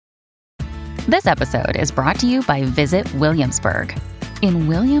This episode is brought to you by Visit Williamsburg. In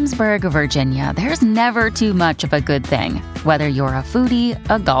Williamsburg, Virginia, there's never too much of a good thing. Whether you're a foodie,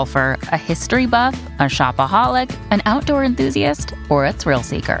 a golfer, a history buff, a shopaholic, an outdoor enthusiast, or a thrill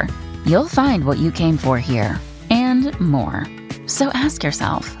seeker, you'll find what you came for here and more. So ask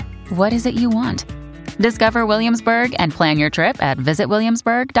yourself, what is it you want? Discover Williamsburg and plan your trip at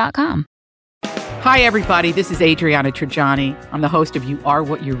visitwilliamsburg.com. Hi, everybody. This is Adriana Trajani. I'm the host of You Are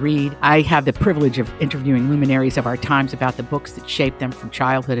What You Read. I have the privilege of interviewing luminaries of our times about the books that shaped them from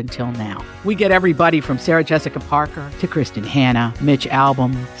childhood until now. We get everybody from Sarah Jessica Parker to Kristen Hanna, Mitch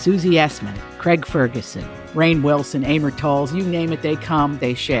Albom, Susie Essman, Craig Ferguson, Rainn Wilson, Amor Towles, you name it, they come,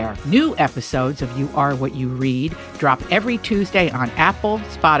 they share. New episodes of You Are What You Read drop every Tuesday on Apple,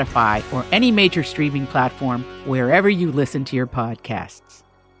 Spotify, or any major streaming platform wherever you listen to your podcasts.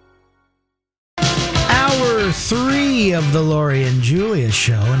 Hour 3 of the Lori and Julia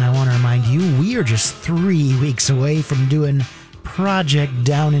show, and I want to remind you, we are just 3 weeks away from doing Project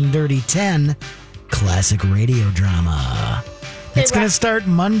Down and Dirty 10, classic radio drama. It's going to start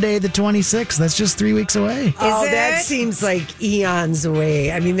Monday the 26th. That's just 3 weeks away. That seems like eons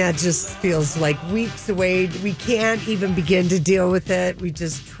away. I mean, that just feels like weeks away. We can't even begin to deal with it. We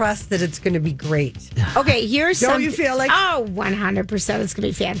just trust that it's going to be great. Okay, here's Don't you feel like... Oh, 100%. It's going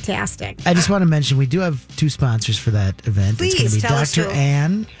to be fantastic. I just want to mention, we do have 2 sponsors for that event. Please, it's going to be tell us Dr. who.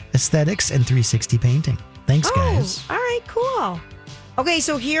 Ann Aesthetics and 360 Painting. Thanks, guys. All right, cool. Okay,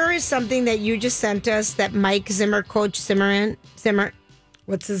 so here is something that you just sent us that Mike Zimmer, Coach Zimmer.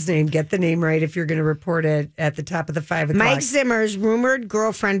 What's his name? Get the name right if you're going to report it at the top of the 5 o'clock. Mike Zimmer's rumored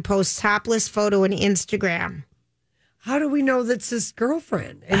girlfriend posts topless photo on Instagram. How do we know that's his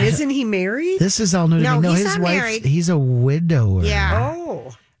girlfriend? And isn't he married? This is all new to No, me. No, he's his not wife, married. he's a widower. Yeah.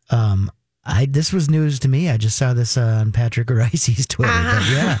 Oh. This was news to me. I just saw this on Patrick Rice's Twitter. But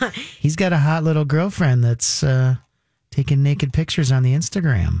yeah, he's got a hot little girlfriend that's taking naked pictures on the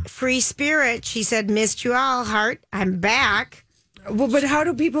Instagram. Free spirit. She said, missed you all, heart. I'm back. Well, but how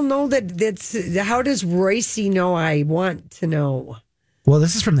do people know that's... How does Royce know? I want to know. Well,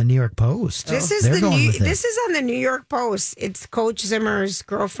 this is from the New York Post. This is This is on the New York Post. It's Coach Zimmer's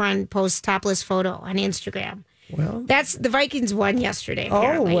girlfriend posts topless photo on Instagram. Well, that's the Vikings won yesterday.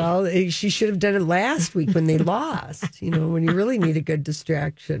 Apparently. Oh, well, she should have done it last week when they lost, when you really need a good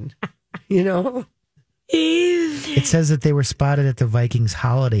distraction, It says that they were spotted at the Vikings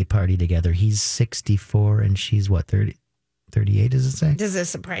holiday party together. He's 64 and she's what, 38, does it say? Does this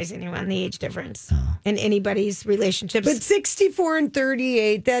surprise anyone, the age difference in anybody's relationships? But 64 and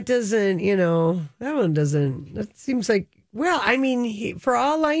 38, that doesn't, that one doesn't, that seems like, well, I mean, for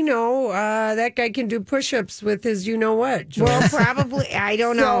all I know, that guy can do push-ups with his you-know-what. Joyce. Well, probably, I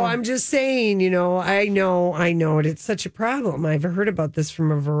don't know. So I'm just saying, I know it. It's such a problem. I've heard about this from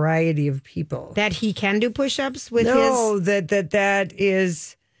a variety of people. That he can do push-ups with his... No, that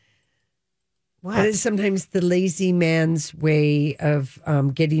is... What? That is sometimes the lazy man's way of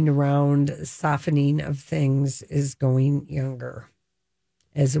getting around softening of things is going younger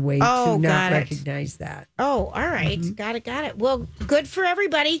as a way to not recognize that. Oh, all right. Mm-hmm. Got it. Well, good for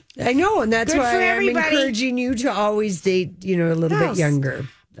everybody. I know, and that's Good why for I'm everybody. encouraging you to always date, a little bit younger.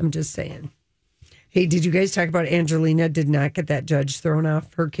 I'm just saying. Hey, did you guys talk about Angelina did not get that judge thrown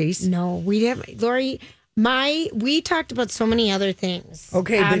off her case? No, we didn't. Lori, we talked about so many other things.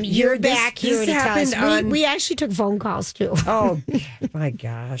 Okay, but you're back here to tell us. happened We actually took phone calls too. Oh, my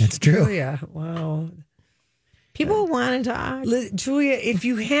gosh. That's true. Julia, wow. People want to talk. Julia, if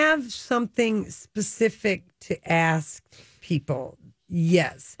you have something specific to ask people,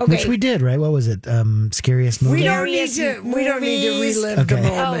 yes. Okay. Which we did, right? What was it? Scariest movie? We don't need to relive the Okay.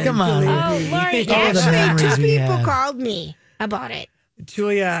 moment. Come on. Oh, Lori, All the actually, memories 2 we people have. called me about it.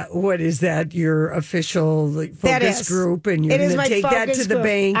 Julia, what is that? Your official That focus is. group, and you're It is going to my take that focus to the group.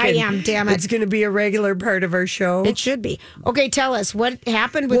 bank. I and am, damn it. It's going to be a regular part of our show. It should be. Okay, tell us what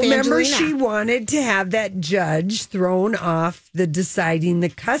happened with Remember, Angelina. she wanted to have that judge thrown off the deciding the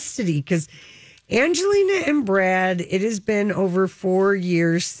custody because Angelina and Brad, it has been over 4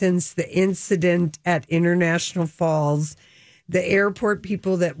 years since the incident at International Falls. The airport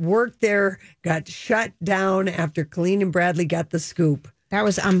people that worked there got shut down after Colleen and Bradley got the scoop. That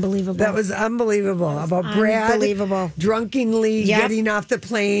was unbelievable. That was unbelievable. About Brad drunkenly getting off the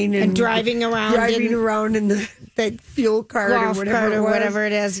plane and driving around in the fuel cart golf or whatever cart it or was. whatever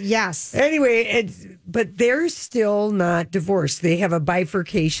it is. Yes. Anyway, but they're still not divorced. They have a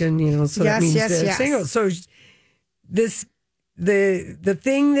bifurcation, so that means they're single. So the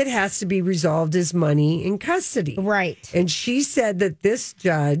thing that has to be resolved is money in custody. Right. And she said that this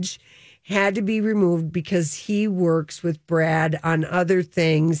judge had to be removed because he works with Brad on other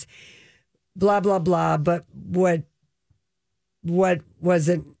things blah, blah, blah. But what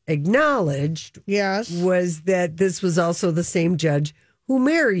wasn't acknowledged was that this was also the same judge who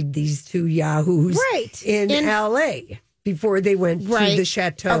married these two yahoos in L.A. before they went to the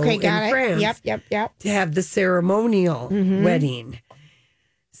chateau in France to have the ceremonial wedding.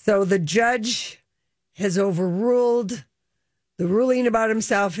 So the judge has overruled the ruling about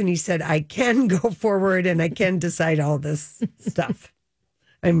himself, and he said, I can go forward and I can decide all this stuff.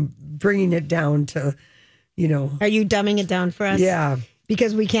 I'm bringing it down to, Are you dumbing it down for us? Yeah.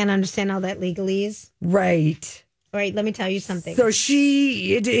 Because we can't understand all that legalese? Right. All right, let me tell you something. So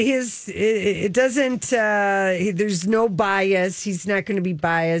it doesn't, there's no bias. He's not going to be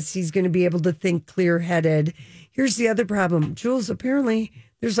biased. He's going to be able to think clear-headed. Here's the other problem. Jules, apparently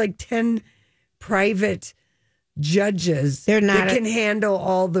there's like 10 private judges that can handle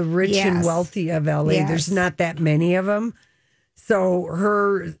all the rich and wealthy of LA. Yes. There's not that many of them. So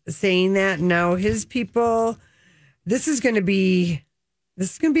her saying that now his people, this is going to be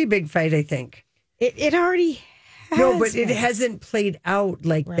a big fight, I think. It already has. No, but it hasn't played out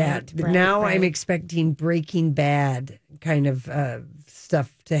like that. But now I'm expecting Breaking Bad kind of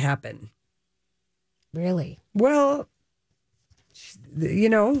stuff to happen. Really? Well,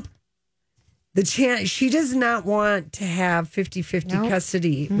 the chance, she does not want to have 50-50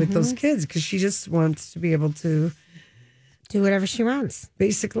 custody with those kids because she just wants to be able to do whatever she wants.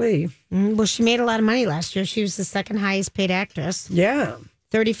 Basically. Well, she made a lot of money last year. She was the second highest paid actress. Yeah.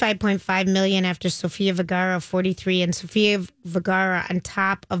 $35.5 million after Sofia Vergara, 43, and Sofia Vergara on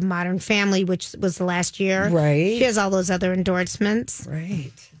top of Modern Family, which was the last year. Right. She has all those other endorsements.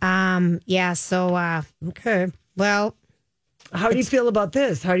 Right. Yeah. So. Okay. Well. How do you feel about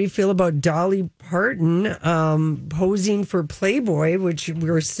this? How do you feel about Dolly Parton posing for Playboy, which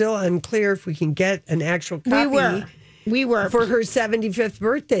we're still unclear if we can get an actual copy. We were. For her 75th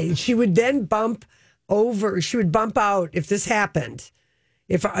birthday. She would then bump out if this happened.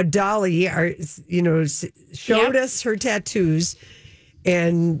 If a Dolly showed us her tattoos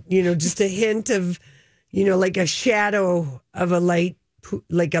and, just a hint of, like a shadow of a light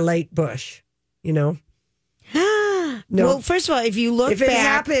bush, No. Well, first of all, if you look if it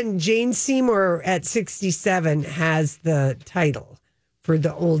happened, Jane Seymour at 67 has the title for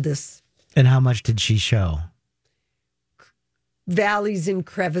the oldest. And how much did she show? Valleys and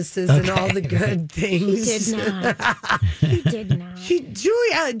crevices and all the good things. She did not. She did not.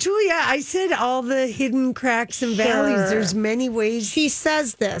 Julia, I said all the hidden cracks and valleys. There's many ways. She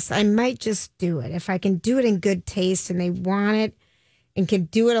says this. I might just do it if I can do it in good taste and they want it. And can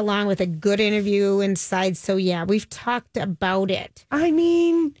do it along with a good interview inside. So, yeah, we've talked about it. I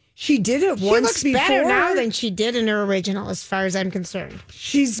mean, she did it once before. She looks better now than she did in her original, as far as I'm concerned.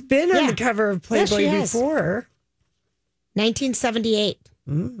 She's been on the cover of Playboy before. 1978.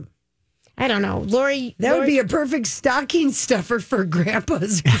 I don't know. Lori. That would be a perfect stocking stuffer for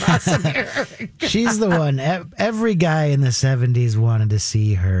grandpas across America. She's the one. Every guy in the 70s wanted to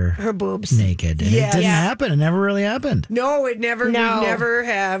see her boobs naked. And it didn't happen. It never really happened. No, it never. No. We never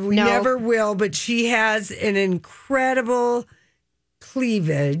have. We never will. But she has an incredible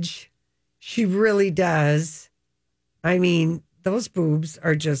cleavage. She really does. I mean, those boobs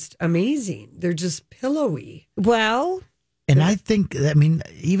are just amazing. They're just pillowy. Well. And I think,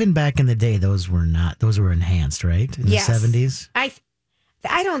 even back in the day, those were enhanced, right? In the 70s? I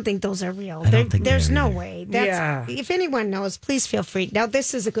don't think those are real. I don't think there's they are no either. way. If anyone knows, please feel free. Now,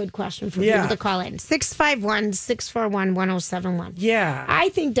 this is a good question for people to call in. 651-641-1071. Yeah. I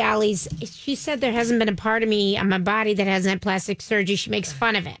think she said there hasn't been a part of me on my body that hasn't had plastic surgery. She makes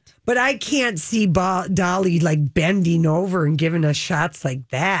fun of it. But I can't see Dolly like bending over and giving us shots like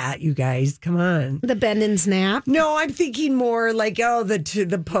that, you guys. Come on. The bend and snap? No, I'm thinking more like,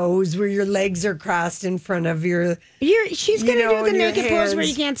 the pose where your legs are crossed in front of your... She's going to do the naked pose where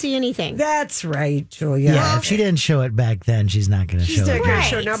you can't see anything. That's right, Julia. Yeah, if she didn't show it back then, she's not going to show it. She's not going to Right.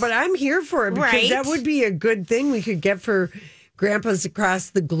 show it now, but I'm here for it because that would be a good thing we could get for grandpas across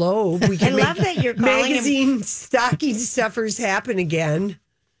the globe. We can love that you're calling magazine stocking stuffers happen again.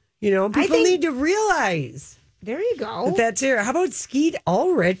 People need to realize There you go. that's here. How about Skeet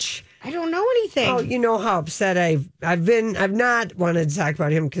Ulrich? I don't know anything. Oh, you know how upset I've not wanted to talk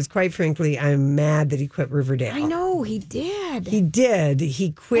about him because, quite frankly, I'm mad that he quit Riverdale. I know, he did. He did.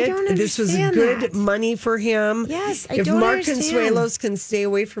 He quit. I don't This was understand good that. money for him. Yes, I if don't Mark understand. Consuelos can stay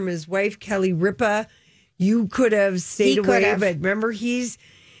away from his wife, Kelly Ripa, you could have stayed He could away. have. But remember, he's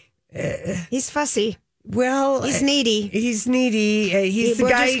fussy. he's needy. He's needy. He's the We're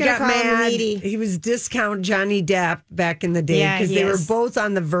guy just who gonna got call him mad. needy. He was discount Johnny Depp back in the day Yeah, because he they were is. both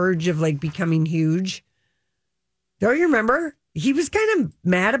on the verge of like becoming huge. Don't you remember? He was kind of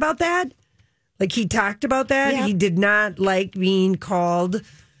mad about that. Like he talked about that. Yep. He did not like being called,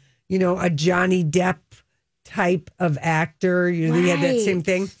 a Johnny Depp type of actor. He had that same Right.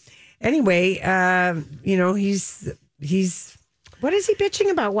 thing. Anyway, he's What is he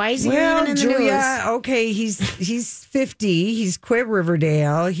bitching about? Why is he well, even in the Julia. news? Okay, he's 50. He's quit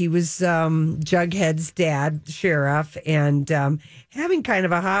Riverdale. He was Jughead's dad, sheriff, and having kind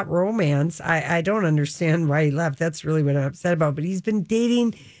of a hot romance. I don't understand why he left. That's really what I'm upset about. But he's been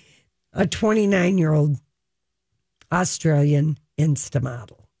dating a 29-year-old Australian Insta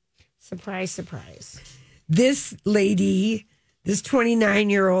model. Surprise, surprise. This lady, this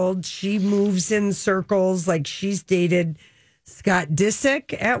 29-year-old, she moves in circles. Like she's dated Scott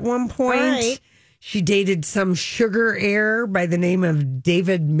Disick at one point. Right. She dated some sugar heir by the name of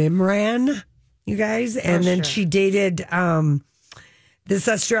David Mimran, you guys. And then she dated this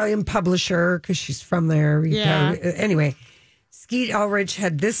Australian publisher because she's from there. Yeah. Anyway, Skeet Ulrich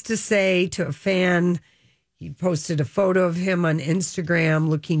had this to say to a fan. He posted a photo of him on Instagram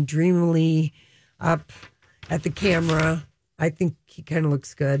looking dreamily up at the camera. I think he kind of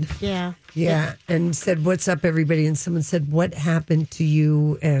looks good. Yeah. Yeah. And said, "What's up, everybody?" And someone said, "What happened to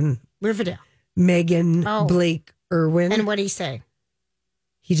you and Riverdale. Megan Oh. Blake Irwin?" And what did he say?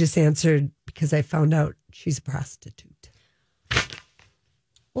 He just answered, "Because I found out she's a prostitute."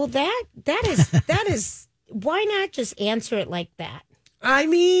 Well, that is why not just answer it like that? I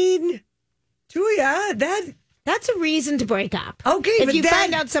mean, Julia, That's a reason to break up. okay, If but you that,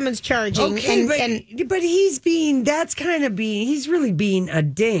 find out someone's charging okay, but he's really being a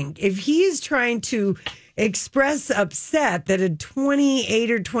dink. If he is trying to express upset that a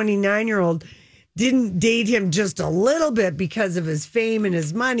 28 or 29-year-old didn't date him just a little bit because of his fame and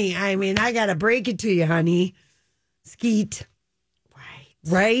his money, I mean, I got to break it to you, honey. Skeet.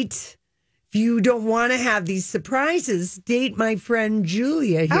 Right? If you don't want to have these surprises, date my friend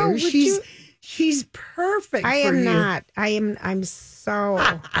Julia here. Oh, would She's perfect I for am you. not. I'm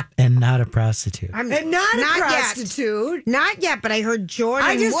so And not a prostitute. I'm And not a yet. prostitute. Not yet, but I heard Jordan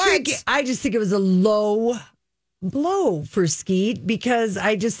I Woods. just think it was a low blow for Skeet because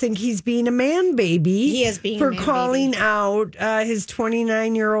I just think he's being a man baby. He is being for a man calling out his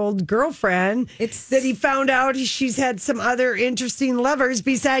 29-year-old girlfriend. It's- that he found out she's had some other interesting lovers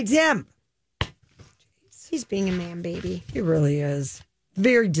besides him. He's being a man baby. It really is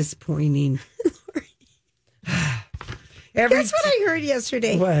very disappointing. Guess what I heard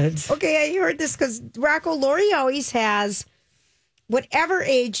yesterday? What? Okay, I heard this because Rocco, Lori always has whatever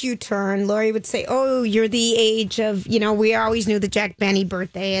age you turn. Lori would say, "Oh, you're the age of," we always knew the Jack Benny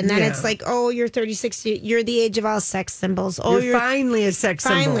birthday, and then Yeah. it's like, "Oh, you're 36. You're the age of all sex symbols. Oh, You're finally a sex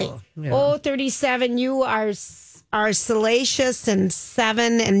finally. symbol. Yeah. Oh, 37. You are salacious, and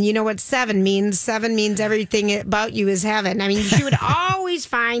 7, and you know what 7 means? 7 means everything about you is heaven. I mean, she would always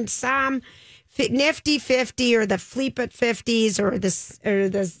find some nifty 50 or the fleet-at 50s or the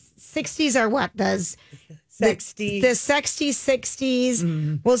 60s or what does. Sexty. The sexy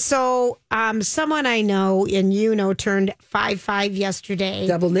 60s. Well, so someone I know and turned 55 yesterday.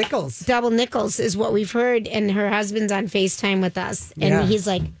 Double nickels. Double nickels is what we've heard, and her husband's on FaceTime with us, and Yeah. he's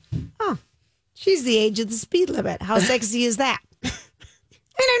like, "Oh, she's the age of the speed limit. How sexy is that?" And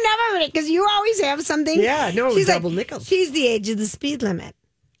I never heard it because you always have something. Yeah, no, she's double like, nickels. She's the age of the speed limit.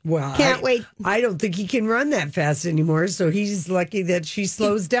 Well, Can't wait. I don't think he can run that fast anymore, so he's lucky that she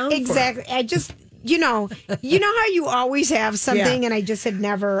slows down. for him. Exactly. I just, you know how you always have something, Yeah. and I just had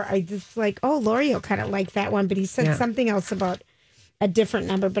never. I just like, oh, L'Oreal kind of liked that one, but he said Yeah. something else about a different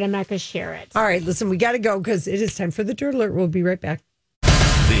number, but I'm not going to share it. All right, listen, we got to go because it is time for the Dirt Alert. We'll be right back.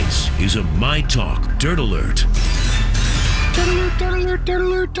 This is a My Talk Dirt Alert.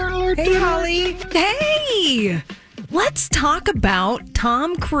 Hey, Holly. Hey! Let's talk about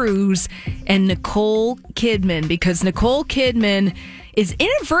Tom Cruise and Nicole Kidman because Nicole Kidman is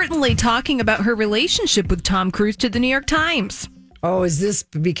inadvertently talking about her relationship with Tom Cruise to the New York Times. Oh, is this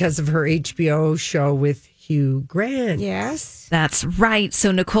because of her HBO show with Hugh Grant? Yes. That's right.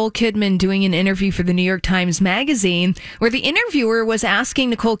 So Nicole Kidman doing an interview for the New York Times Magazine where the interviewer was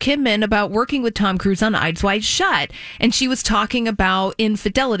asking Nicole Kidman about working with Tom Cruise on Eyes Wide Shut. And she was talking about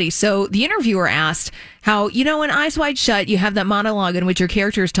infidelity. So the interviewer asked how, in Eyes Wide Shut, you have that monologue in which your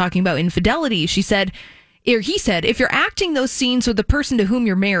character is talking about infidelity. He said, if you're acting those scenes with the person to whom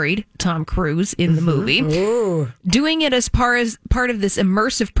you're married, Tom Cruise in the movie, doing it as part of this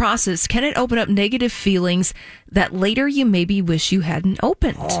immersive process, can it open up negative feelings that later you maybe wish you hadn't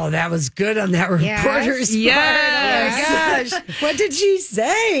opened? Oh, that was good on that reporter's part. Yes. Oh, my gosh. What did she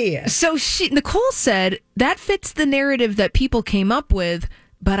say? So Nicole said that fits the narrative that people came up with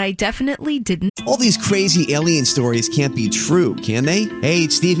but I definitely didn't. All these crazy alien stories can't be true, can they? Hey,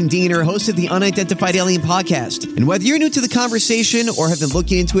 it's Stephen Diener, host of the Unidentified Alien Podcast. And whether you're new to the conversation or have been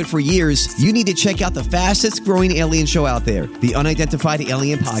looking into it for years, you need to check out the fastest growing alien show out there, the Unidentified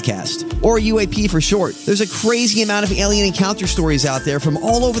Alien Podcast, or UAP for short. There's a crazy amount of alien encounter stories out there from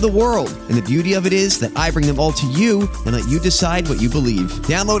all over the world. And the beauty of it is that I bring them all to you and let you decide what you believe.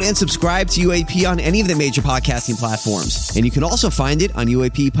 Download and subscribe to UAP on any of the major podcasting platforms. And you can also find it on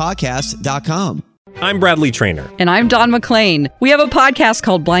UAPpodcast.com. I'm Bradley Trainer. And I'm Don McClain. We have a podcast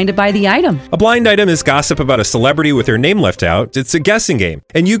called Blinded by the Item. A blind item is gossip about a celebrity with their name left out. It's a guessing game,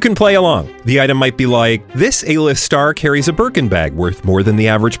 and you can play along. The item might be like, this A-list star carries a Birkin bag worth more than the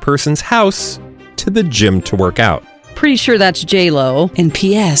average person's house to the gym to work out. Pretty sure that's J-Lo. And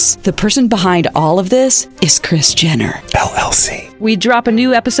P.S. the person behind all of this is Kris Jenner, LLC. We drop a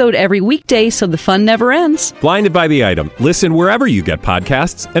new episode every weekday so the fun never ends. Blinded by the Item. Listen wherever you get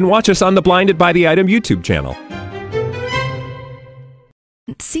podcasts and watch us on the Blinded by the Item YouTube channel.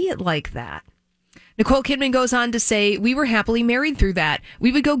 See it like that. Nicole Kidman goes on to say, we were happily married through that.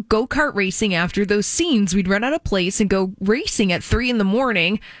 We would go-kart racing after those scenes. We'd run out of place and go racing at 3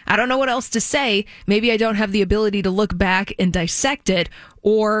 a.m. I don't know what else to say. Maybe I don't have the ability to look back and dissect it,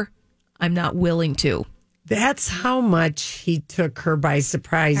 or I'm not willing to. That's how much he took her by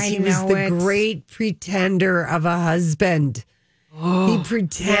surprise. He was the great pretender of a husband. He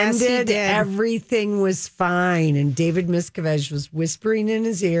pretended everything was fine, and David Miscavige was whispering in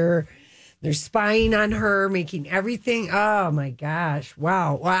his ear. They're spying on her, making everything. Oh, my gosh.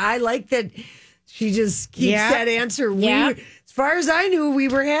 Wow. Well, I like that she just keeps that answer. As far as I knew, we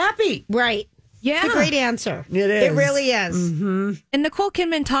were happy. Right. Yeah. It's a great answer. It is. It really is. Mm-hmm. And Nicole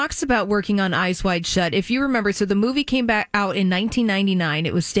Kidman talks about working on Eyes Wide Shut. If you remember, so the movie came back out in 1999.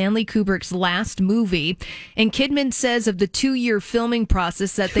 It was Stanley Kubrick's last movie. And Kidman says of the 2-year filming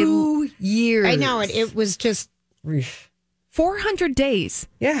process that 2 years. I know it. It was just 400 days.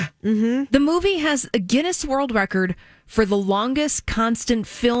 Yeah. Mm-hmm. The movie has a Guinness World Record for the longest constant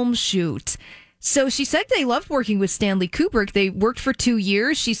film shoot. So she said they loved working with Stanley Kubrick. They worked for 2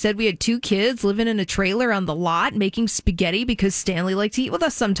 years. She said we had 2 kids living in a trailer on the lot making spaghetti because Stanley liked to eat with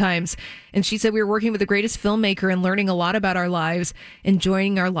us sometimes. And she said we were working with the greatest filmmaker and learning a lot about our lives,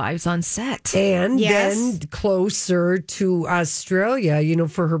 enjoying our lives on set. And then closer to Australia,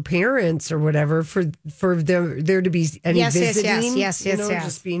 for her parents or whatever, for there to be any visiting. Yes.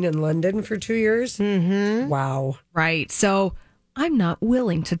 Just being in London for 2 years. Mm-hmm. Wow. Right. So I'm not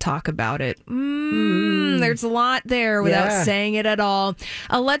willing to talk about it. There's a lot there without saying it at all.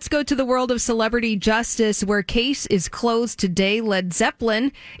 Let's go to the world of celebrity justice, where case is closed today. Led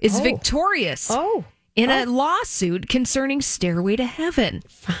Zeppelin is victorious in a lawsuit concerning Stairway to Heaven.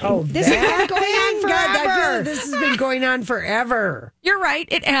 This has been going on forever. I feel like this has been going on forever. You're right.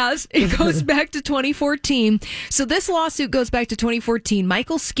 It has. It goes back to 2014. So this lawsuit goes back to 2014.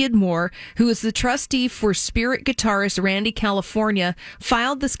 Michael Skidmore, who is the trustee for Spirit guitarist Randy California,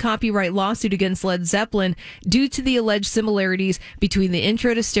 filed this copyright lawsuit against Led Zeppelin due to the alleged similarities between the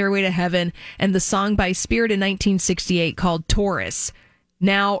intro to Stairway to Heaven and the song by Spirit in 1968 called Taurus.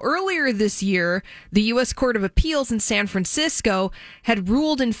 Now, earlier this year, the U.S. Court of Appeals in San Francisco had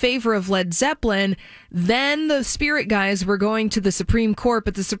ruled in favor of Led Zeppelin. Then the Spirit guys were going to the Supreme Court,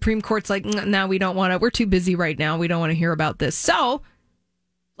 but the Supreme Court's like, no, we don't want to. We're too busy right now. We don't want to hear about this. So,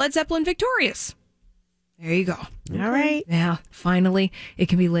 Led Zeppelin victorious. There you go. All right. Yeah, finally, it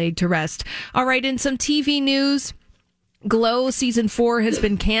can be laid to rest. All right, in some TV news, Glow season 4 has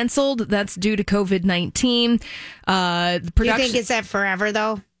been canceled. That's due to COVID-19. The production. You think it's that forever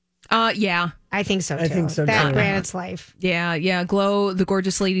though? Yeah. I think so too. I think so That too. ran its life. Yeah. Glow, the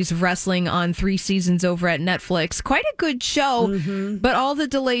Gorgeous Ladies of Wrestling on 3 seasons over at Netflix. Quite a good show, but all the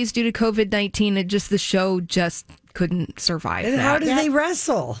delays due to COVID-19, the show just couldn't survive. And how did they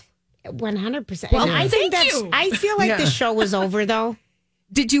wrestle? 100%. Well, I think I feel like the show was over though.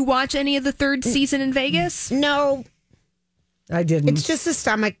 Did you watch any of the 3rd season in Vegas? No. I didn't. It's just a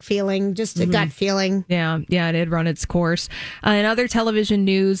stomach feeling, just a gut feeling. Yeah, it had run its course. In other television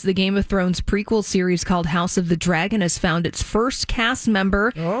news, the Game of Thrones prequel series called House of the Dragon has found its first cast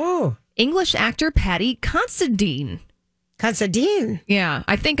member. Oh. English actor Paddy Considine. Considine? Yeah,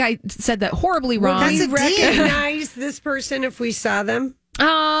 I think I said that horribly wrong. Would we recognize this person if we saw them?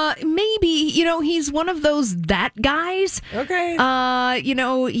 Maybe, he's one of those that guys. Okay.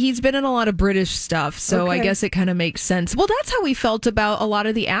 He's been in a lot of British stuff, so I guess it kind of makes sense. Well, that's how we felt about a lot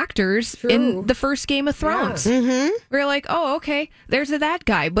of the actors in the first Game of Thrones. Yeah. Mm-hmm. We're like, oh, okay, there's that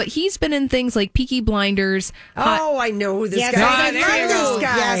guy. But he's been in things like Peaky Blinders. I know who this Yes, guy I is. do. I love this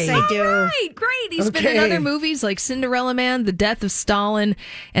guy. Yes, I do. Right, great. He's been in other movies like Cinderella Man, The Death of Stalin,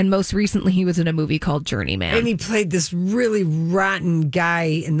 and most recently he was in a movie called Journeyman. And he played this really rotten guy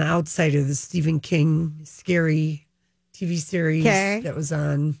in The Outsider, the Stephen King scary TV series that was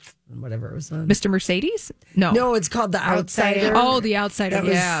on whatever it was on. Mr. Mercedes? No, it's called The Outsider. Oh, The Outsider.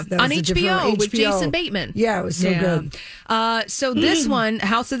 That was on a different HBO with HBO. Jason Bateman. Yeah, it was so good. So this one,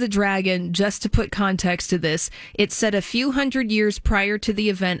 House of the Dragon, just to put context to this, it's set a few hundred years prior to the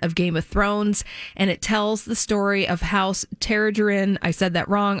event of Game of Thrones, and it tells the story of House Targaryen. I said that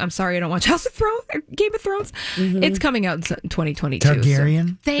wrong. I'm sorry, I don't watch Game of Thrones. It's coming out in 2022. Targaryen?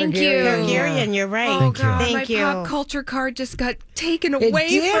 So. Thank you. Targaryen, you're right. Oh, Thank you. God, Thank my you. pop culture card just got taken It away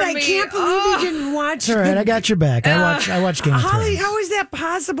did. from I me. can't believe you didn't watch. It's all right. I got your back. I watch Game of Holly, Thrones. how is that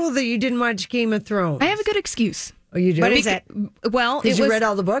possible that you didn't watch Game of Thrones? I have a good excuse. Oh, you do? What is it? Well, Did you read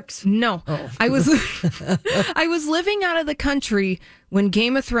all the books? No, Oh. I was I was living out of the country when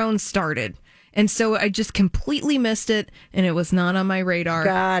Game of Thrones started, and so I just completely missed it, and it was not on my radar.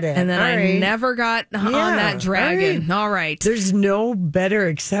 Got it. And then All I right. never got on that dragon. All right. There's no better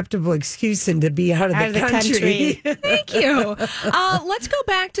acceptable excuse than to be out of the country. Thank you. Let's go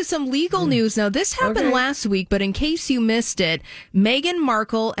back to some legal news now. This happened last week, but in case you missed it, Meghan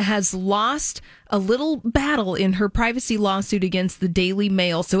Markle has lost a little battle in her privacy lawsuit against the Daily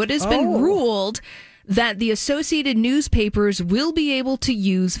Mail. So it has been ruled that the Associated Newspapers will be able to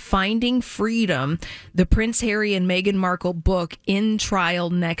use Finding Freedom, the Prince Harry and Meghan Markle book, in trial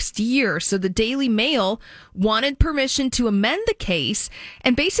next year. So the Daily Mail wanted permission to amend the case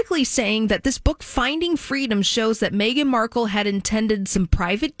and basically saying that this book, Finding Freedom, shows that Meghan Markle had intended some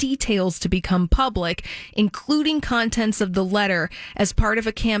private details to become public, including contents of the letter, as part of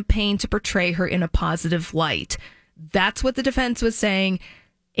a campaign to portray her in a positive light. That's what the defense was saying.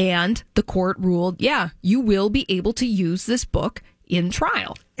 And the court ruled, you will be able to use this book in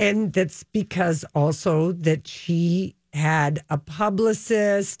trial. And that's because also that she had a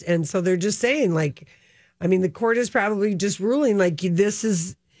publicist. And so they're just saying, the court is probably just ruling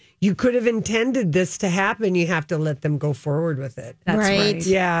you could have intended this to happen. You have to let them go forward with it. That's right.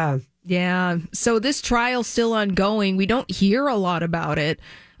 Yeah. Yeah. So this trial's still ongoing. We don't hear a lot about it,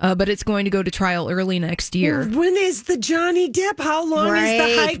 but it's going to go to trial early next year. When is the Johnny Depp? How long is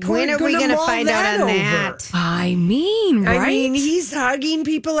the High Court When are we going to find out on over? that? I mean, right? He's hugging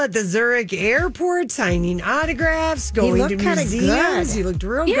people at the Zurich airport, signing autographs, going to looked kinda museums. good. He looked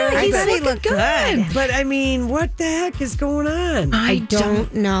real Yeah, good. he's I bet he looking looked good. good. But what the heck is going on? I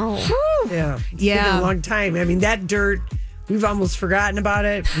don't know. Yeah. It's been a long time. That dirt, we've almost forgotten about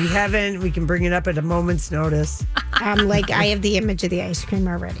it. We haven't. We can bring it up at a moment's notice. I have the image of the ice cream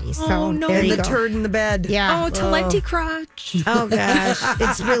already. So no. there And you the go. turd in the bed. Yeah. Oh, Talenti crotch. Oh gosh,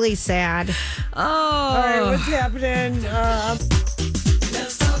 it's really sad. All right, what's happening?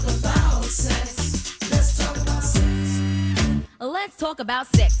 Let's talk about sex. Let's talk about sex. Let's talk about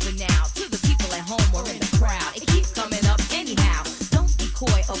sex for now. To the people at home or in the crowd, it keeps coming up anyhow. Don't be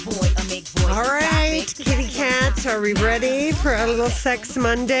coy, avoid, or make voice. All right, kitty cats, are we ready for a little Sex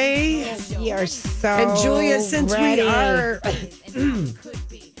Monday? We are so And Julia, since ready. we are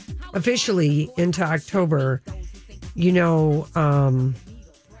officially into October,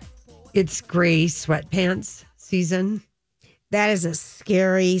 it's gray sweatpants season. That is a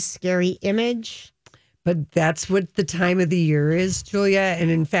scary, scary image. But that's what the time of the year is, Julia. And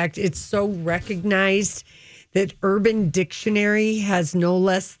in fact, it's so recognized that Urban Dictionary has no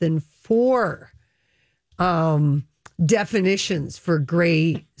less than 4 definitions for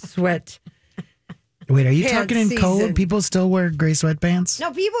gray sweat. Wait, are you Pants talking in season. code? People still wear gray sweatpants?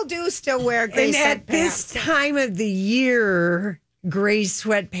 No, people do still wear gray And at sweatpants. this time of the year, gray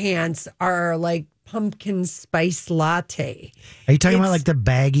sweatpants are like pumpkin spice latte. Are you talking about like the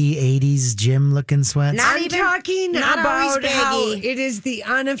baggy 80s gym looking sweats? I'm talking not always about how baggy. it is the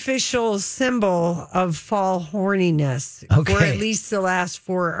unofficial symbol of fall horniness for Okay. at least the last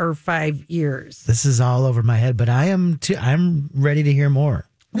 4 or 5 years. This is all over my head, but I'm ready to hear more.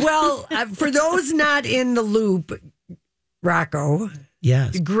 Well, for those not in the loop, Rocco,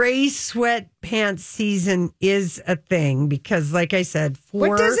 Yes. gray sweatpants season is a thing because, like I said, 4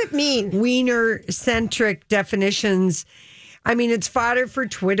 What does it mean? wiener-centric definitions. It's fodder for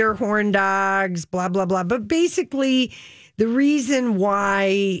Twitter horn dogs, blah, blah, blah. But basically, the reason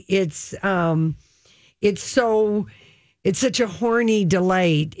why it's so it's such a horny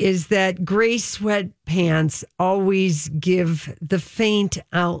delight is that gray sweatpants always give the faint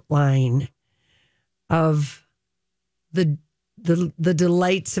outline of the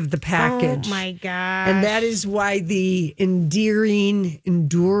delights of the package. Oh my gosh. And that is why the enduring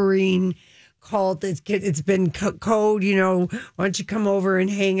cult, it's been code, why don't you come over and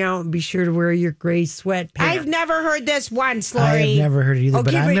hang out and be sure to wear your gray sweatpants. I've never heard this once, Lori. I have never heard it either, but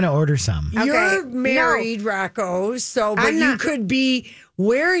Okay, I'm but going to order some. You're Okay, married, Rocco, but I'm you not. could be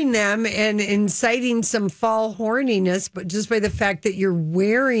wearing them and inciting some fall horniness, but just by the fact that you're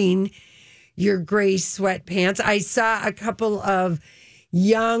wearing your gray sweatpants. I saw a couple of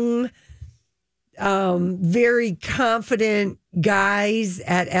young, very confident guys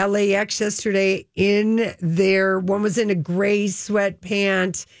at LAX yesterday one was in a gray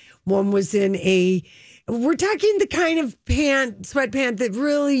sweatpant, one was in we're talking the kind of sweatpant that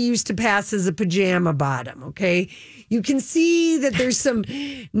really used to pass as a pajama bottom, okay? You can see that there's some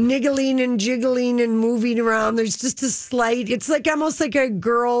niggling and jiggling and moving around. There's just a slight, it's like almost like a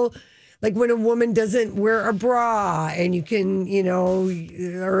girl, like when a woman doesn't wear a bra and you can,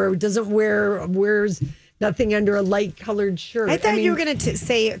 or doesn't wears nothing under a light colored shirt. I thought you were going to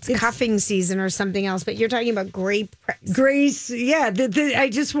say it's cuffing season or something else, but you're talking about Grace, yeah. I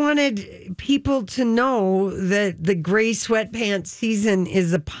just wanted people to know that the gray sweatpants season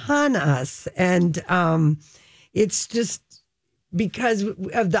is upon us. And it's just because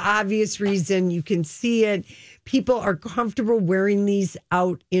of the obvious reason. You can see it. People are comfortable wearing these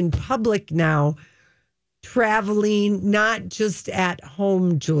out in public now, traveling, not just at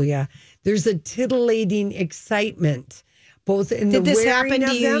home, Julia. There's a titillating excitement, both in Did the this wearing happen of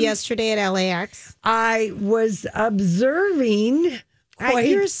to you them. yesterday at LAX? I was observing.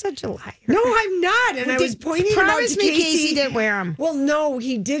 You're such a liar. No, I'm not. And I was pointing them out Promise to me Casey. Casey didn't wear them. Well, no,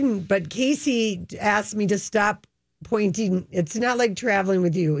 he didn't. But Casey asked me to stop pointing. It's not like traveling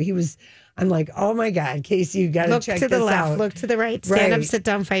with you. I'm like, oh my God, Casey, you got to Look check to the this left, out. look to the right, stand up, Right. sit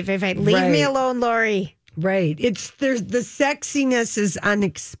down, fight. Leave me alone, Lori. Right. The sexiness is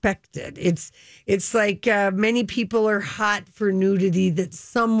unexpected. It's like many people are hot for nudity that's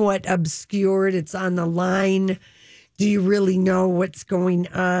somewhat obscured. It's on the line. Do you really know what's going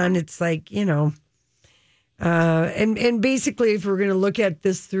on? It's like, and basically, if we're going to look at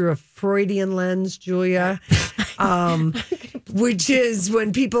this through a Freudian lens, Julia, which is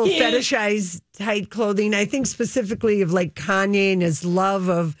when people fetishize tight clothing, I think specifically of like Kanye and his love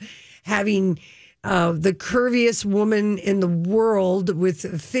of having the curviest woman in the world with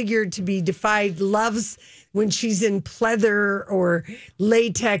a figure to be defied, loves when she's in pleather or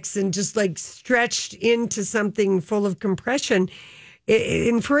latex and just like stretched into something full of compression.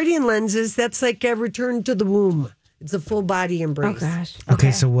 In Freudian lenses, that's like a return to the womb. It's a full body embrace. Oh, gosh.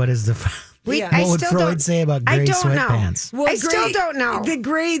 Okay, so what is I what would still Freud don't- say about I gray don't know. sweatpants? Well, I still don't know. The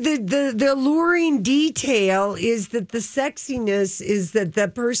gray, the alluring detail is that the sexiness is that the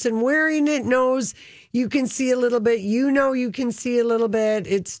person wearing it knows you can see a little bit. You can see a little bit.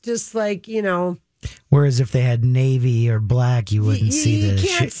 It's just like, Whereas if they had navy or black, you wouldn't see you the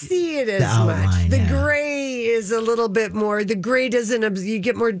can't see it as outline, much. The yeah. gray is a little bit more. The gray doesn't. You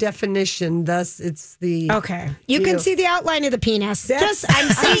get more definition. Thus, it's the Okay. You can see the outline of the penis. I'm seeing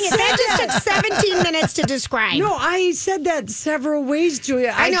it. That just took 17 minutes to describe. No, I said that several ways,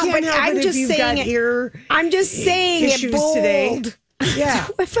 Julia. I know, can't but help I'm it if just you've saying got it. ear I'm just saying it issues bold. today. Yeah.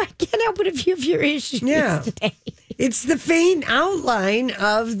 If I can't help it if you have your issues Yeah. today. It's the faint outline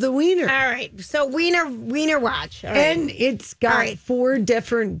of the wiener. All right. So wiener watch. All right. And it's got 4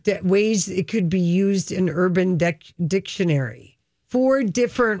 different ways it could be used in Urban Dictionary. 4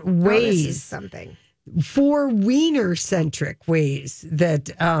 different Oh, this ways. is something. 4 wiener-centric ways that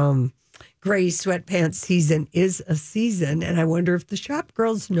gray sweatpants season is a season. And I wonder if the shop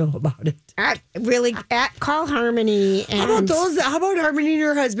girls know about it. Call Harmony. And How about those? How about Harmony and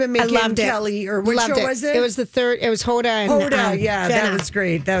her husband I making loved it. Kelly? Or what Loved show it. was it? It was the third. It was Hoda and Hoda, yeah, Jenna. that was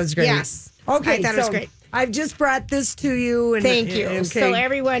great. That was great. Yes. Okay, I thought it was great. I've just brought this to you. And, Thank you. Okay. So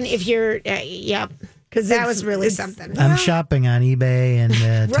everyone, if you're, yep. Because that was really something. I'm shopping on eBay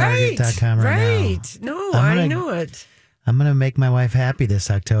and Target.com right now. No, I know it. I'm going to make my wife happy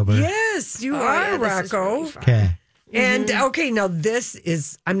this October. Yes, you are, Rocco. Okay. And okay, now this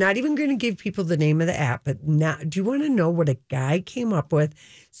is, I'm not even going to give people the name of the app, but now, do you want to know what a guy came up with?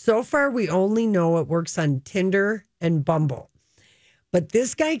 So far, we only know it works on Tinder and Bumble. But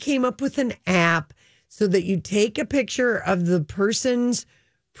this guy came up with an app so that you take a picture of the person's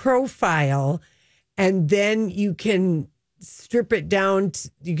profile and then you can strip it down.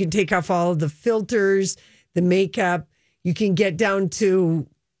 You can take off all of the filters, the makeup. You can get down to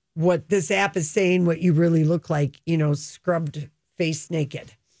what this app is saying, what you really look like, scrubbed face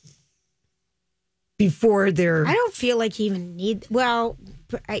naked. Before they're... I don't feel like you even need... Well,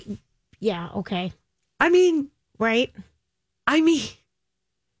 okay. I mean... Right? I mean,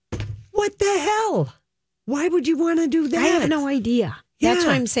 what the hell? Why would you want to do that? I have no idea. Yeah. That's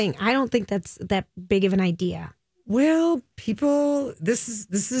what I'm saying. I don't think that's that big of an idea. Well, people, this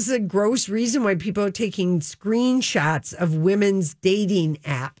is a gross reason why people are taking screenshots of women's dating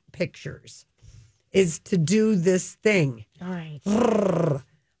app pictures, is to do this thing. All right.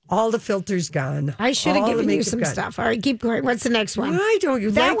 All the filters gone. I should have All the given you makeup some gone. stuff. All right, keep going. What's the next one? Why don't you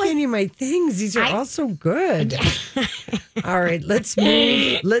That like any of my things? These are all so good. All right, let's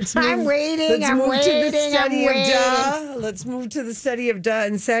move. I'm waiting. Let's move to the study of duh. Let's move to the study of duh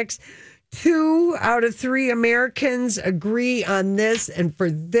and sex. 2 out of 3 Americans agree on this, and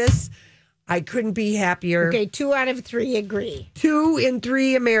for this, I couldn't be happier. Okay, 2 out of 3 agree. 2 in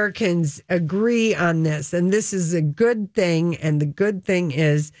 3 Americans agree on this, and this is a good thing. And the good thing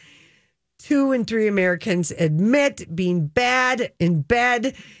is 2 in 3 Americans admit being bad in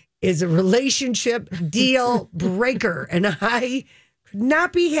bed is a relationship deal breaker. And I could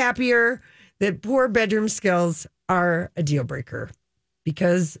not be happier that poor bedroom skills are a deal breaker,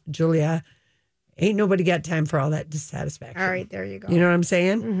 because, Julia, ain't nobody got time for all that dissatisfaction. All right, there you go. You know what I'm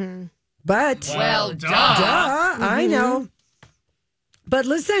saying? Mm-hmm. But Well, duh. I know. But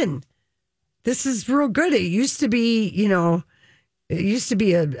listen, this is real good. It used to be, a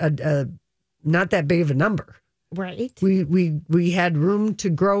not that big of a number. Right. We had room to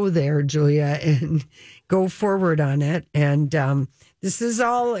grow there, Julia, and go forward on it. And this is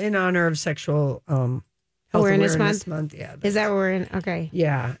all in honor of sexual health awareness month. Yeah, is that what we're in? Okay.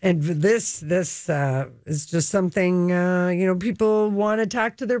 Yeah, and this is just something people want to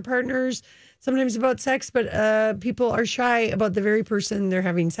talk to their partners sometimes about sex, but people are shy about the very person they're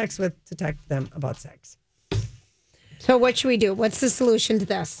having sex with to talk to them about sex. So what should we do? What's the solution to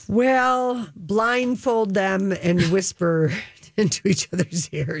this? Well, blindfold them and whisper into each other's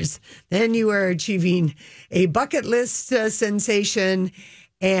ears. Then you are achieving a bucket list sensation.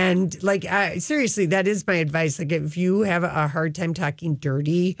 And seriously, that is my advice. Like, if you have a hard time talking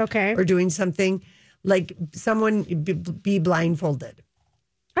dirty, or doing something, like, someone be blindfolded.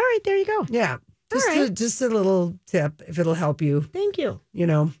 All right, there you go. Yeah, just a little tip if it'll help you. Thank you.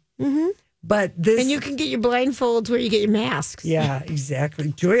 Mm-hmm. But this, and you can get your blindfolds where you get your masks. Yeah,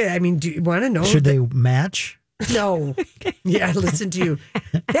 exactly. Joy, I mean, do you want to know? Should they match? No. Yeah, listen to you.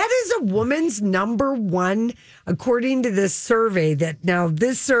 That is a woman's number one, according to this survey.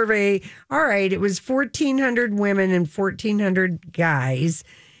 This survey, all right, it was 1,400 women and 1,400 guys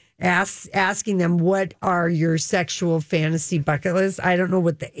asking them, what are your sexual fantasy bucket lists? I don't know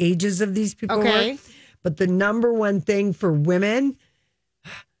what the ages of these people were, but the number one thing for women,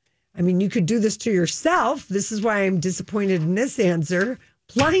 I mean, you could do this to yourself. This is why I'm disappointed in this answer.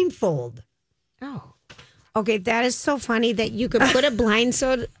 Blindfold. Oh. Okay, that is so funny that you could put a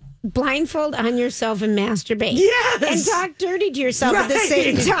blindfold on yourself and masturbate. Yes. And talk dirty to yourself at the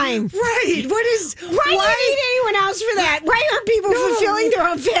same time. Right. Why do you need anyone else for that? Why aren't people fulfilling their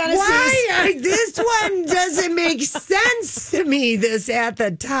own fantasies? This one doesn't make sense to me, this at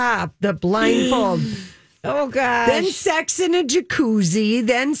the top, the blindfold. Oh, gosh. Then sex in a jacuzzi,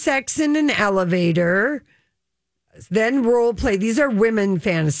 then sex in an elevator. Then role play. These are women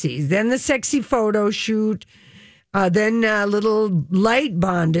fantasies. Then the sexy photo shoot. Then little light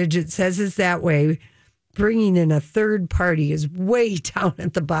bondage. It says it's that way. Bringing in a third party is way down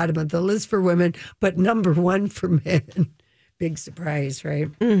at the bottom of the list for women, but number one for men. Big surprise, right?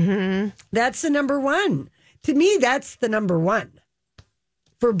 Mm-hmm. That's the number one. To me, that's the number one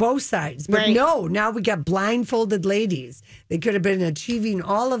for both sides. But no, now we got blindfolded ladies. They could have been achieving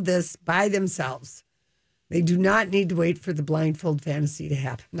all of this by themselves. They do not need to wait for the blindfold fantasy to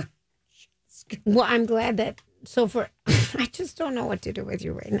happen. Well, I'm glad that. I just don't know what to do with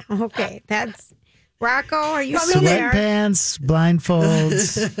you right now. Okay, that's Rocco. Are you still there? Sweatpants,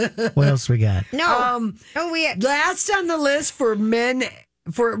 blindfolds. What else we got? No. Last on the list for men.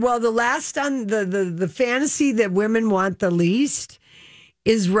 The last on the fantasy that women want the least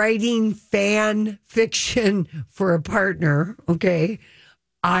is writing fan fiction for a partner. Okay.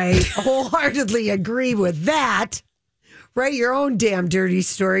 I wholeheartedly agree with that. Write your own damn dirty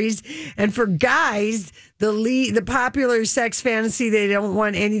stories. And for guys, the popular sex fantasy they don't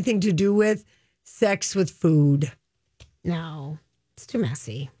want anything to do with, sex with food. No, it's too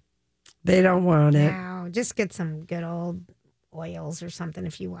messy. They don't want it. No, just get some good old oils or something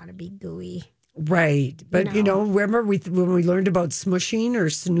if you want to be gooey. Right. But, remember when we learned about smushing or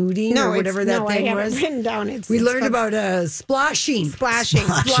snooting or whatever that thing I have was? it written down. We it's learned called about splashing. Splashing.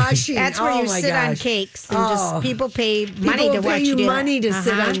 That's where you sit on cakes. And just people pay money to watch you do money that. to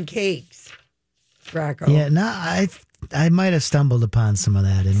sit on cakes. Rocco. Yeah, no, I might have stumbled upon some of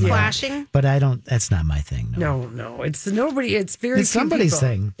that in Splashing? but I don't. That's not my thing. No, it's nobody. It's very It's few somebody's people.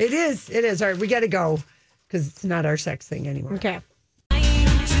 thing. It is. All right, we got to go because it's not our sex thing anymore. Okay.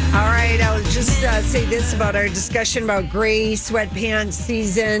 All right, I'll just say this about our discussion about gray sweatpants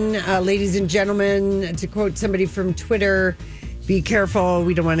season. Ladies and gentlemen, to quote somebody from Twitter, be careful.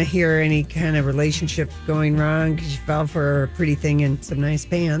 We don't want to hear any kind of relationship going wrong because you fell for a pretty thing in some nice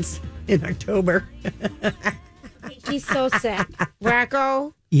pants in October. She's so sick.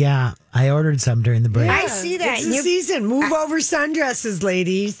 Rocco? Yeah, I ordered some during the break. I see that. It's the season. Move over sundresses,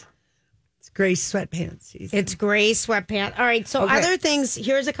 ladies. It's gray sweatpants season. It's gray sweatpants. All right. So Okay. other things.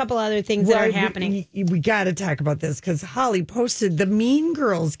 Here's a couple other things that are happening. We got to talk about this because Holly posted the Mean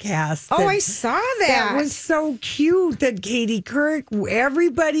Girls cast. Oh, I saw that. That was so cute that Katie Couric,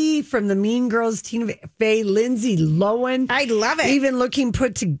 everybody from the Mean Girls, Tina Fey, Lindsay Lohan. I love it. Even looking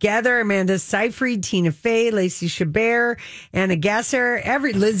put together. Amanda Seyfried, Tina Fey, Lacey Chabert, Anna Gasser,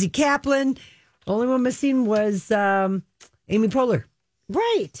 Lizzie Kaplan. Only one missing was Amy Poehler.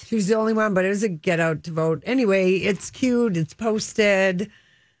 Right. She was the only one, but it was a get out to vote. Anyway, it's cute. It's posted.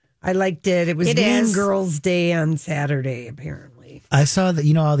 I liked it. It was Mean Girls Day on Saturday, apparently. I saw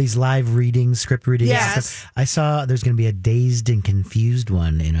that, all these live readings, script readings. Yes. And stuff. I saw there's going to be a Dazed and Confused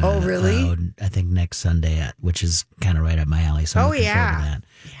one in really? I think next Sunday, which is kind of right up my alley. So I'm looking forward to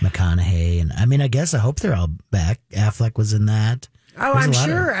that. McConaughey. And I guess I hope they're all back. Affleck was in that. Oh, There's a I'm lot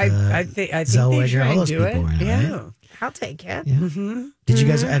sure. of, I think they Zellweger, all try and those do people it. were in it, Yeah. right? I'll take it. Yeah. Mm-hmm. Did you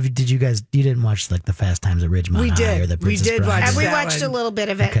guys, you didn't watch like the Fast Times at Ridgemont We High did. or the We Princess did Bride? watch We that watched one. a little bit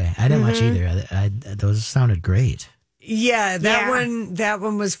of it. Okay, I didn't watch either. Those sounded great. Yeah, that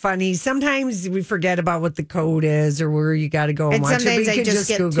one was funny. Sometimes we forget about what the code is or where you got to go and And watch it. sometimes but you I can just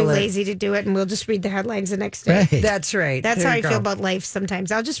get Google too it. lazy to do it, and we'll just read the headlines the next day. Right. That's right. That's There how you I go. feel about life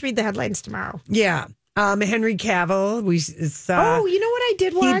sometimes. I'll just read the headlines tomorrow. Yeah. Henry Cavill. We saw. Oh, you know what I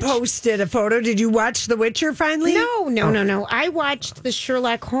did watch? He posted a photo. Did you watch The Witcher finally? No. I watched the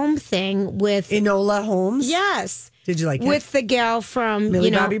Sherlock Holmes thing with Enola Holmes. Yes. Did you like it? With the gal from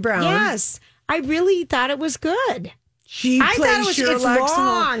Millie Bobby Brown. Yes. I really thought it was good. I thought it was Sherlock it's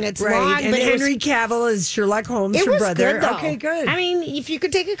long. It's long, and but it Henry was, Cavill is Sherlock Holmes, it her was brother. good, though. Okay, good. I mean, if you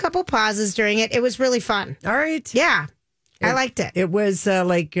could take a couple pauses during it, it was really fun. All right. Yeah. I liked it. It was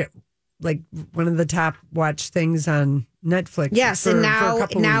like one of the top watch things on Netflix. Yes, for and a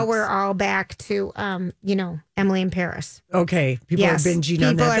couple now weeks. we're all back to Emily in Paris. Okay, people Yes, are binging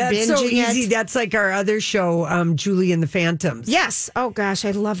on people that. are That's so binging easy. it. That's like our other show, Julie and the Phantoms. Yes. Oh gosh,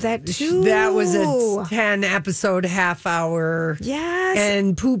 I love that too. That was a 10 episode half hour. Yes.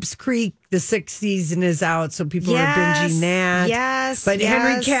 And Poops Creek, the 6th season is out, so people are binging that. Yes. But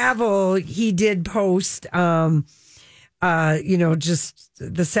Henry yes. Cavill, he did post just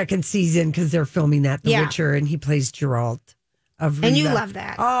the 2nd season because they're filming that, The Yeah. Witcher, and he plays Geralt of And you Riva. love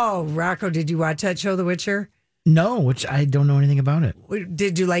that. Oh, Rocco, did you watch that show, The Witcher? No, which I don't know anything about it.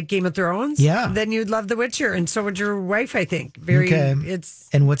 Did you like Game of Thrones? Yeah. Then you'd love The Witcher, and so would your wife, I think. Very. Okay. It's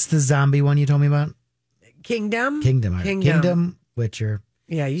And what's the zombie one you told me about? Kingdom. Kingdom. all right. Kingdom, Witcher.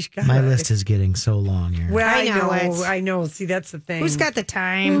 Yeah, you got My list is getting so long here. Well, I know it. I know. See, that's the thing. Who's got the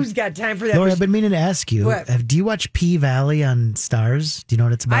time? Who's got time for that? Laura, I've been meaning to ask you. What? Do you watch P Valley on Stars? Do you know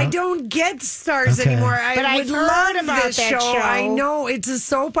what it's about? I don't get Stars Okay. anymore. But I I've would heard love about this that show. show. I know it's a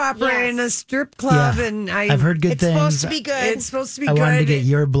soap opera Yes. and a strip club, Yeah. and I've heard good It's things. supposed to be good. It's supposed to be I good. wanted to get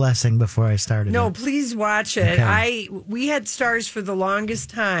your blessing before I started. No, it. please watch it. Okay. We had Stars for the longest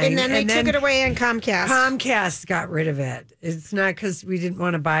time, and then they took it away on Comcast. Comcast got rid of it. It's not because we didn't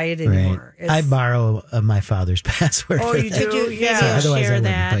want to buy it Right. anymore. It's- I borrow my father's password. Oh, for you that. do? Could you maybe Yeah. So you'll otherwise I share wouldn't,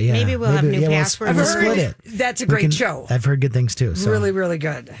 that? but yeah. Maybe we'll have new we'll passwords. split it. That's a We great can- show. I've heard good things too. So. Really, really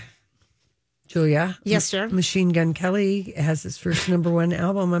good. Julia? Yes, sir. Machine Gun Kelly has his first #1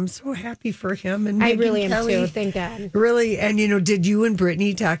 album. I'm so happy for him. And I Megyn really am Kelly. too. Thank God. Really. And, did you and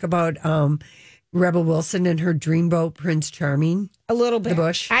Brittany talk about Rebel Wilson and her dreamboat, Prince Charming? A little bit. The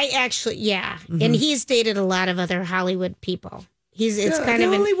Bush? I actually, yeah. And he's dated a lot of other Hollywood people. It's Yeah, kind the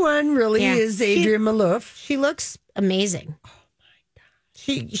of only one really Yeah. is Adrian Malouf. She looks amazing. Oh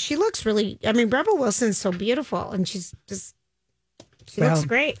my God. She looks really. I mean, Rebel Wilson's so beautiful, and she's just. She looks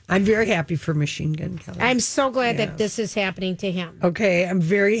great. I'm very happy for Machine Gun Kelly. I'm so glad that this is happening to him. Okay, I'm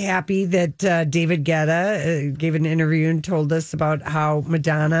very happy that David Guetta gave an interview and told us about how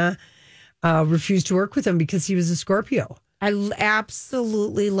Madonna refused to work with him because he was a Scorpio.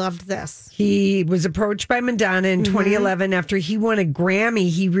 absolutely loved this. He was approached by Madonna in 2011 after he won a Grammy.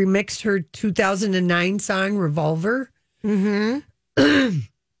 He remixed her 2009 song Revolver. Mm-hmm.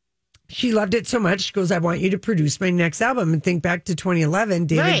 She loved it so much. She goes, I want you to produce my next album. And think back to 2011.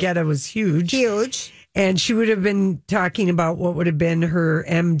 David Guetta was huge. Huge. And she would have been talking about what would have been her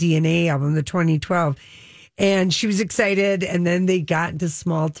MDNA album, the 2012. And she was excited. And then they got into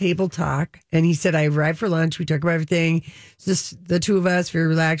small table talk. And he said, I arrived for lunch. We talk about everything. It's just the two of us, very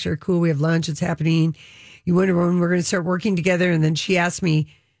relaxed, very cool. We have lunch. It's happening. You wonder when we're going to start working together. And then she asked me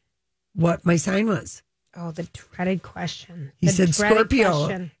what my sign was. Oh, the dreaded question. He said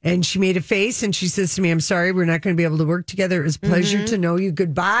Scorpio. And she made a face and she says to me, I'm sorry, we're not going to be able to work together. It was a pleasure to know you.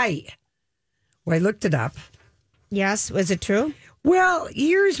 Goodbye. Well, I looked it up. Yes. Was it true? Well,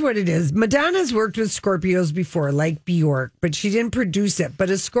 here's what it is. Madonna's worked with Scorpios before, like Bjork, but she didn't produce it. But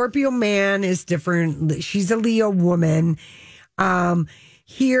a Scorpio man is different. She's a Leo woman.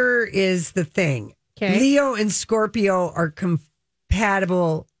 Here is the thing. Okay. Leo and Scorpio are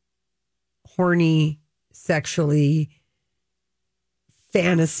compatible, horny, sexually,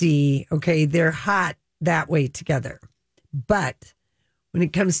 fantasy. Okay, they're hot that way together. But when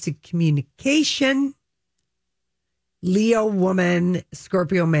it comes to communication, Leo woman,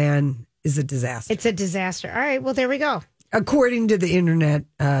 Scorpio man is a disaster. It's a disaster. All right, well, there we go. According to the internet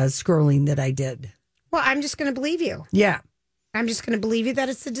scrolling that I did. Well, I'm just going to believe you. Yeah. I'm just going to believe you that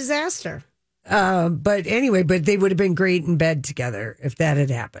it's a disaster. But anyway, but they would have been great in bed together if that had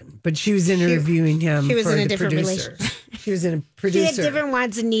happened. But she was interviewing him. She was for in a the different producer. relationship. She was in a She producer. had different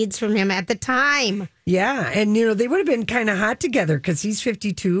wants and needs from him at the time. Yeah, and they would have been kind of hot together because he's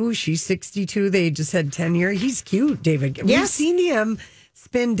 52, she's 62. They just had 10 years. He's cute, David. Yes. We've seen him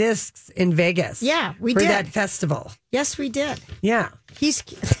spin discs in Vegas. Yeah, we for did. that festival. Yes, we did. Yeah, He's.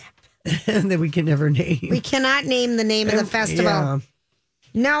 that we can never name. We cannot name the name of the festival. Yeah.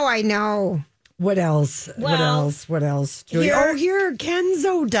 No, I know. What else? Well, what else? Julie? Here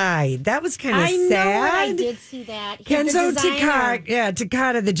Kenzo died. That was kind of sad. I did see that. He's Kenzo the designer.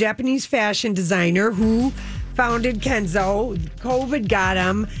 Takata, the Japanese fashion designer who founded Kenzo. COVID got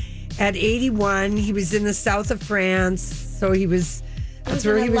him at 81. He was in the south of France, so he was. That's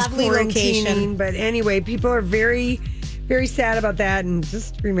where in a he was lovely quarantining. location. But anyway, people are very, very sad about that. And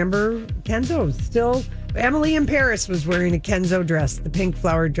just remember, Kenzo still. Emily in Paris was wearing a Kenzo dress. The pink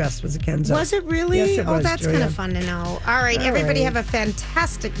flowered dress was a Kenzo. Was it really? Yes, it was, That's Julia. kind of fun to know. All right, All everybody right. have a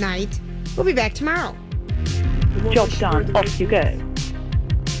fantastic night. We'll be back tomorrow. Job done. Off you go.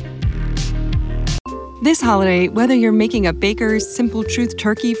 This holiday, whether you're making a Baker's Simple Truth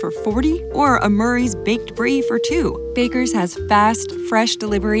turkey for 40 or a Murray's Baked Brie for 2, Baker's has fast, fresh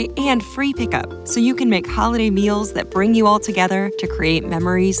delivery and free pickup, so you can make holiday meals that bring you all together to create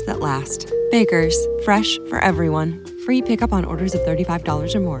memories that last. Baker's, fresh for everyone. Free pickup on orders of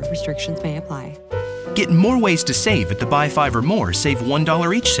 $35 or more. Restrictions may apply. Get more ways to save at the Buy 5 or More Save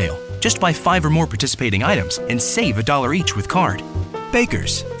 $1 each sale. Just buy 5 or more participating items and save $1 each with card.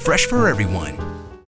 Baker's, fresh for everyone.